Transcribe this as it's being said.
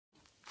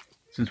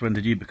Since when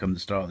did you become the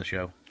star of the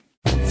show?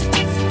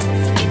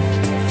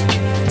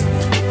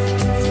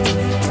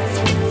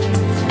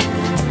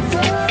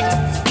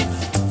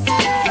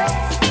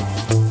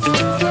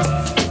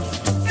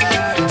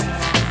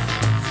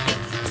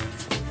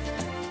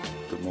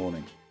 Good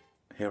morning.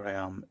 Here I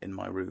am in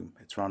my room.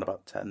 It's around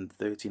about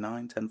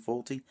 10:39,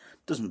 10:40.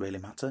 Doesn't really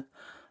matter.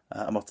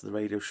 I'm off to the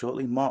radio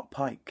shortly. Mark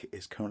Pike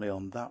is currently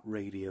on that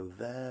radio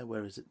there.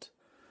 Where is it?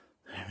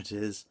 There it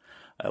is.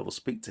 We'll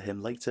speak to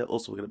him later.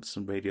 Also, we're going to have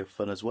some radio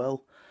fun as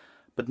well.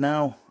 But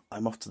now,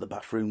 I'm off to the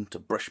bathroom to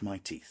brush my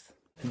teeth.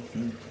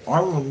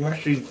 I'm a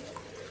messy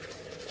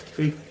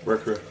teeth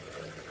brusher.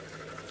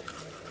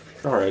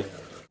 Sorry.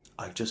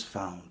 I've just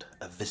found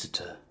a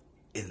visitor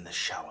in the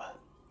shower.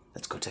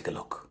 Let's go take a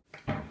look.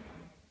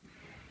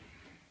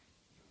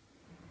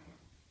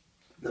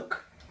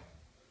 Look.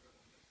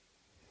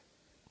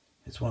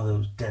 It's one of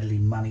those deadly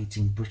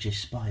man-eating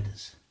British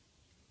spiders.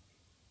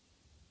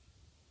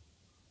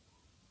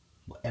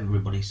 What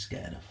everybody's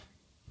scared of.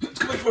 It's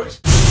coming for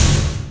us!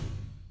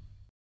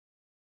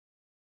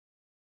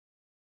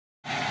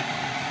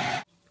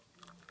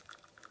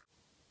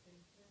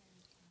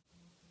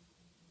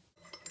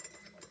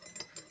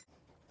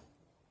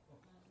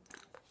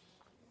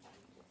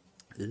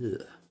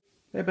 Ugh.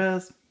 Hey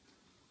Bells.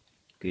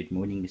 Good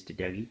morning, Mr.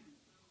 Doggy.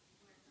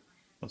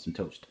 Want some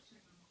toast?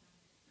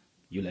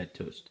 You like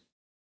toast.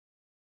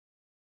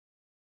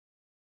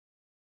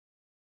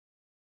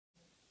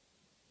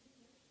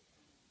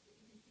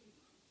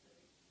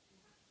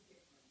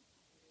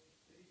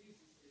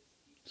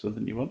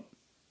 Something you want?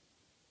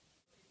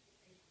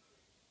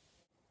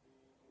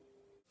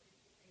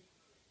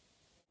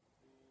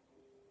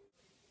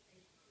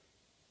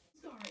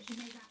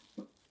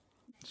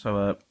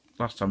 So,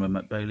 last time I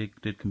met Bailey,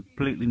 did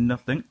completely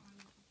nothing.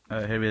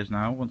 Here he is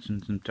now,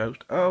 wanting some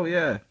toast. Oh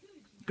yeah,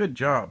 good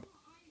job.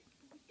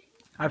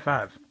 High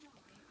five.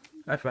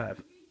 High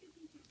five.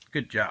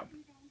 Good job.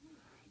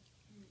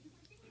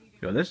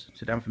 You got this?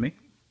 Sit down for me.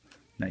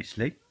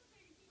 Nicely.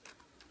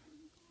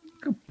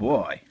 Good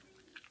boy.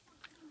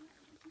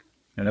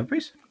 Another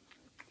piece?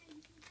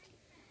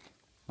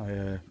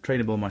 I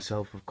trainable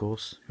myself, of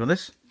course. You want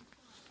this?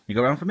 You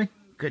go around for me?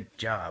 Good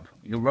job.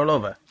 You roll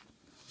over.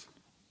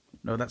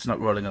 No, that's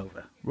not rolling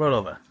over. Roll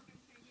over.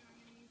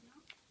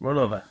 Roll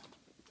over.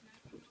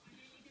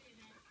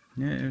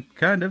 Yeah,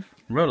 kind of.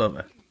 Roll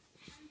over.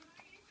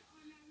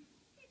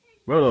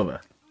 Roll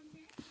over.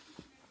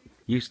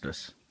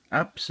 Useless.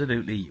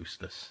 Absolutely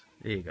useless.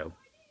 There you go.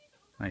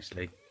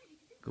 Nicely.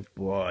 Good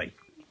boy.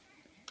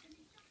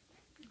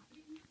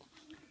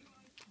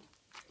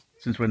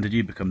 Since when did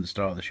you become the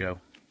star of the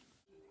show?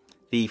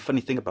 The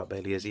funny thing about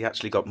Bailey is he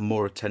actually got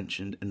more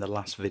attention in the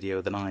last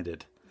video than I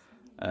did.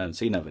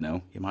 So you never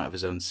know, he might have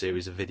his own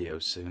series of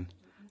videos soon.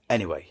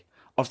 Anyway,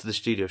 off to the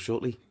studio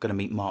shortly, gonna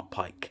meet Mark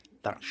Pike.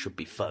 That should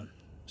be fun.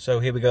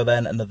 So here we go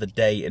then, another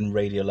day in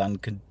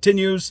Radioland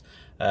continues.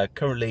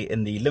 Currently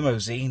in the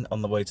limousine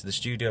on the way to the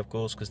studio, of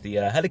course, because the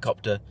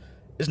helicopter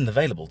isn't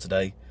available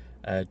today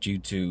due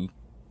to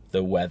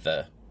the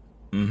weather.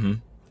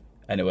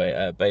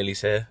 Anyway, Bailey's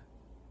here.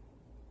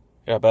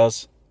 Yeah,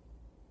 Bells.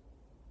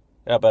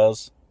 Yeah,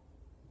 Bells.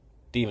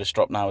 Diva's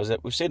dropped now, is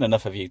it? We've seen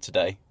enough of you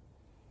today.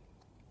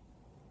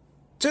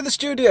 To the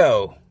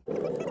studio!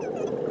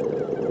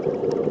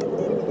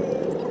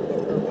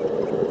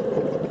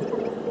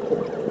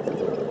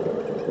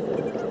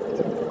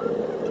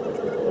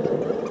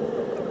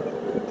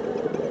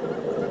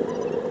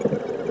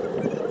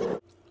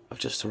 I've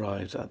just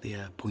arrived at the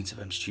Point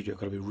FM studio. I've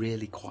got to be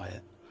really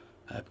quiet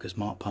because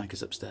Mark Pike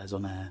is upstairs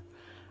on air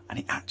and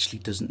he actually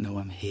doesn't know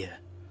I'm here.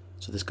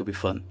 So this could be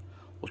fun.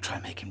 We'll try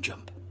and make him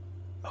jump.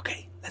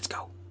 Okay, let's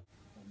go.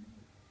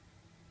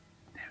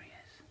 There he is.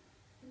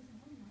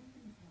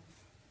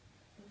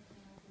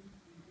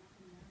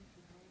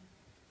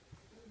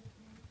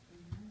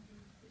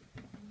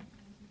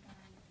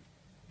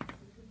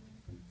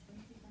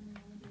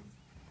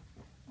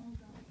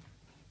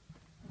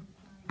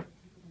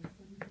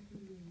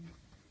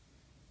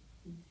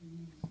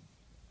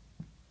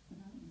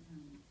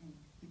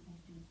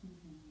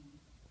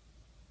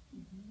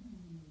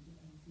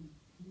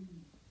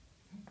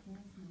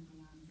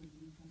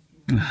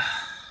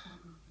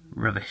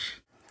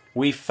 Rubbish.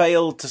 We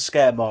failed to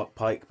scare Mark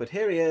Pike, but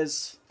here he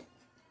is.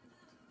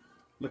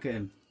 Look at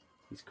him.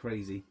 He's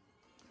crazy.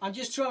 I'm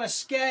just trying to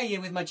scare you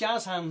with my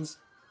jazz hands.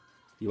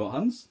 You want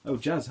hands? Oh,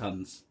 jazz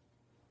hands.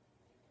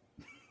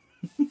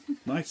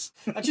 Nice.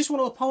 I just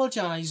want to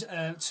apologise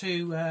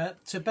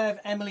to Bev,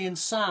 Emily and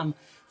Sam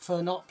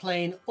for not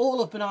playing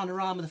all of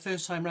Bananarama the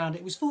first time round.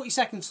 It was 40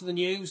 seconds to the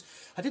news.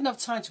 I didn't have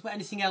time to put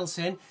anything else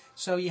in,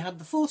 so you had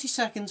the 40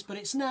 seconds, but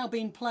it's now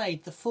been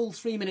played, the full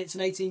 3 minutes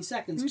and 18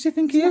 seconds. Who does he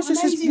think he is?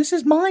 This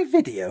is my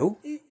video.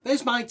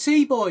 There's my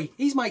tea boy.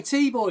 He's my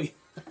tea boy.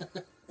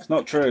 It's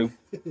not true.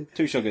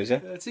 2 sugars, yeah?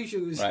 2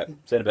 sugars. Right,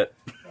 see you in a bit.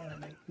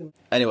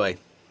 Anyway,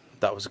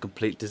 that was a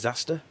complete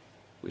disaster.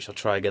 We shall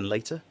try again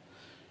later.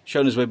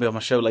 Shona's with me on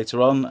my show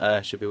later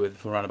on. She'll be with me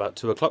from around about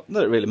 2 o'clock. Not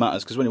that it really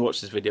matters, because when you watch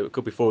this video, it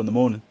could be 4 in the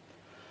morning.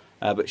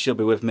 But she'll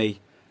be with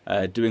me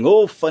doing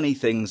all funny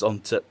things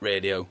on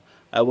radio.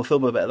 We'll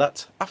film a bit of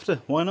that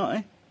after. Why not,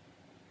 eh?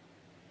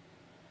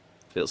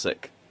 Feel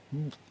sick.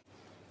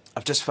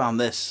 I've just found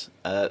this.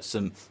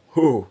 Some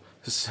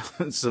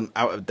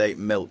out-of-date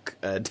milk.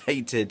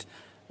 Dated.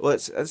 Well,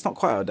 it's not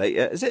quite out of date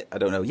yet, is it? I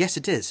don't know. Yes,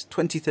 it is.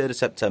 23rd of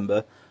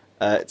September.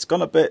 It's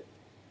gone a bit...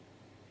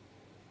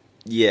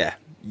 yeah,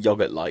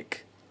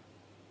 yogurt-like.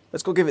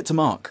 Let's go give it to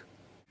Mark.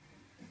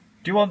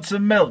 Do you want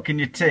some milk in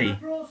your tea? Do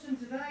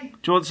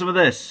you want some of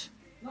this?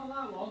 Not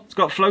that one. It's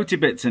got floaty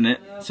bits in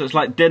it, so it's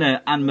like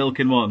dinner and milk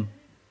in one.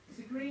 It's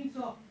a green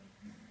top.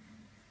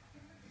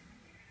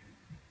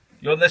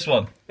 You want this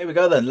one? Here we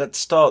go then. Let's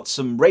start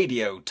some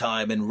radio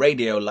time in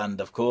Radio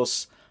Land, of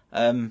course.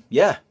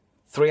 Yeah,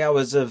 3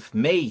 hours of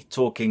me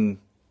talking...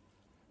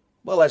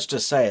 well, let's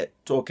just say it.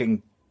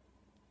 Talking...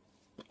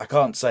 I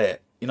can't say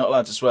it. You're not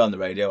allowed to swear on the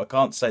radio. I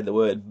can't say the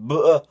word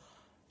buh.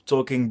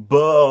 Talking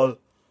ball.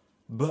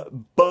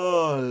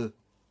 Ball.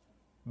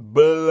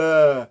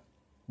 Blah.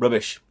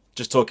 Rubbish.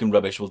 Just talking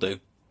rubbish will do.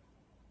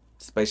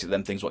 It's basically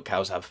them things what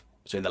cows have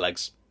between their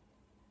legs.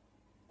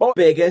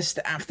 Biggest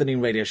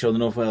afternoon radio show on the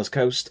North Wales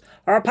coast,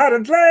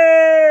 apparently.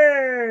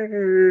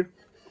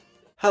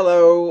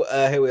 Hello,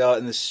 here we are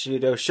in the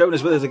studio.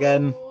 Shona's with us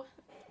again.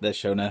 There's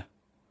Shona.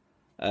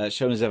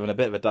 Shona's having a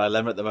bit of a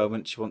dilemma at the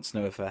moment. She wants to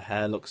know if her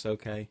hair looks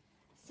okay.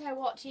 So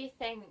what do you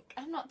think?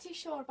 I'm not too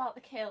sure about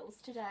the kills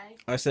today.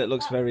 I said it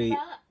looks very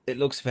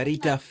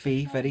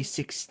Duffy, very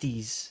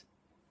 60s.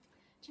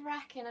 Do you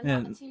reckon?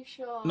 I'm not too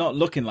sure. Not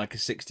looking like a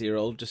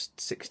 60-year-old, just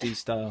 60s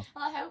style.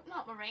 Well, I hope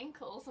not. My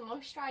wrinkles. I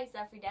moisturise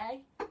every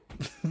day.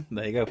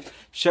 There you go.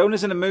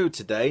 Shona's in a mood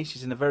today.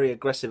 She's in a very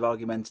aggressive,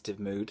 argumentative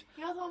mood.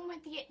 You're the one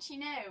with the itchy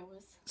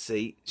nose.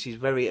 See, she's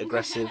very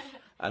aggressive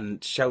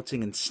and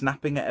shouting and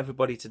snapping at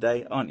everybody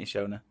today, aren't you,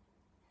 Shona?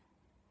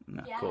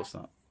 No, yes. Of course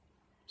not.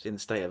 See the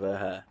state of her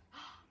hair.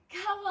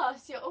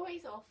 Carlos, you're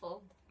always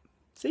awful.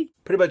 See?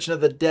 Pretty much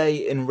another day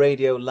in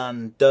Radio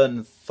Land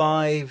done.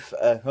 I'm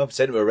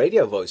saying it with a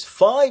radio voice.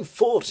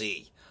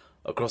 5:40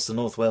 across the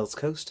North Wales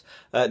coast.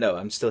 No,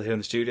 I'm still here in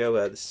the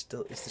studio. This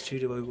is the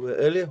studio where we were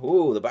earlier.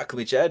 Ooh, the back of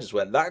my chair just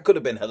went. That could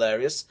have been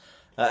hilarious.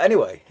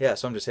 Anyway, yeah,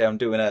 so I'm just here. I'm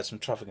doing some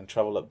traffic and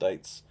travel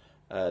updates.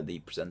 The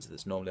presenter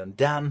that's normally on,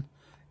 Dan,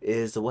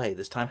 is away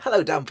this time.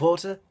 Hello, Dan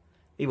Porter.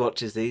 He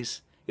watches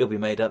these. He'll be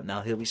made up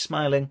now. He'll be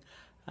smiling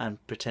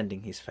and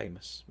pretending he's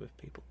famous with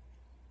people.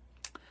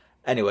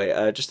 Anyway,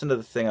 just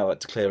another thing I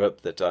like to clear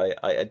up, that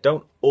I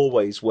don't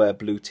always wear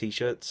blue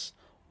t-shirts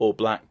or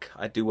black.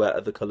 I do wear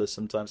other colours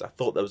sometimes. I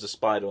thought there was a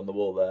spider on the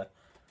wall there.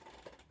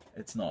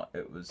 It's not.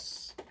 It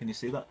was... can you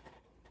see that?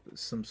 It was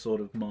some sort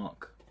of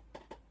mark.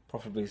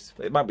 Probably...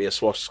 it might be a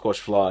squash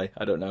fly.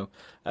 I don't know.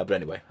 But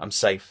anyway, I'm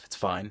safe. It's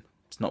fine.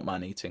 It's not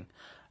man-eating.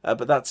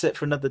 But that's it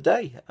for another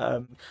day.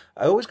 I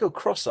always go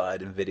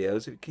cross-eyed in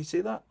videos. Can you see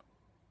that?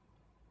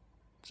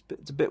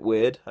 It's a bit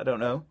weird. I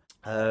don't know.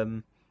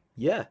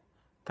 Yeah.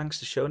 Thanks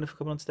to Shona for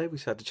coming on today. We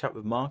had a chat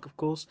with Mark, of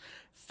course.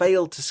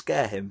 Failed to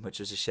scare him,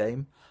 which was a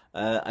shame.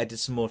 I did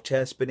some more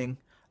chair spinning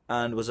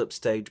and was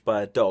upstaged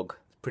by a dog.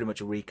 Pretty much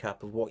a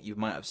recap of what you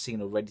might have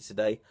seen already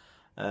today.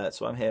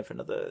 So I'm here for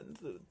another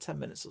 10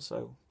 minutes or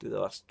so. Do the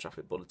last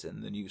traffic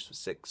bulletin, the news for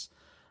 6.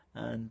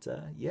 And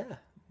yeah.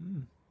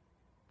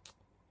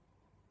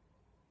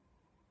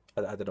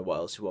 I don't know what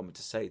else you want me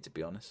to say, to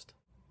be honest.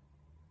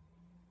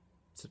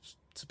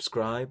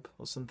 Subscribe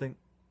or something.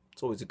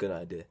 It's always a good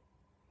idea.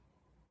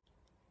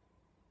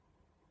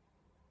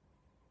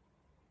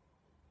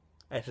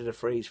 Entered a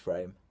freeze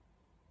frame.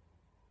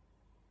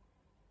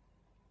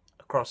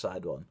 A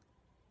cross-eyed one.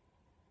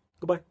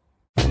 Goodbye.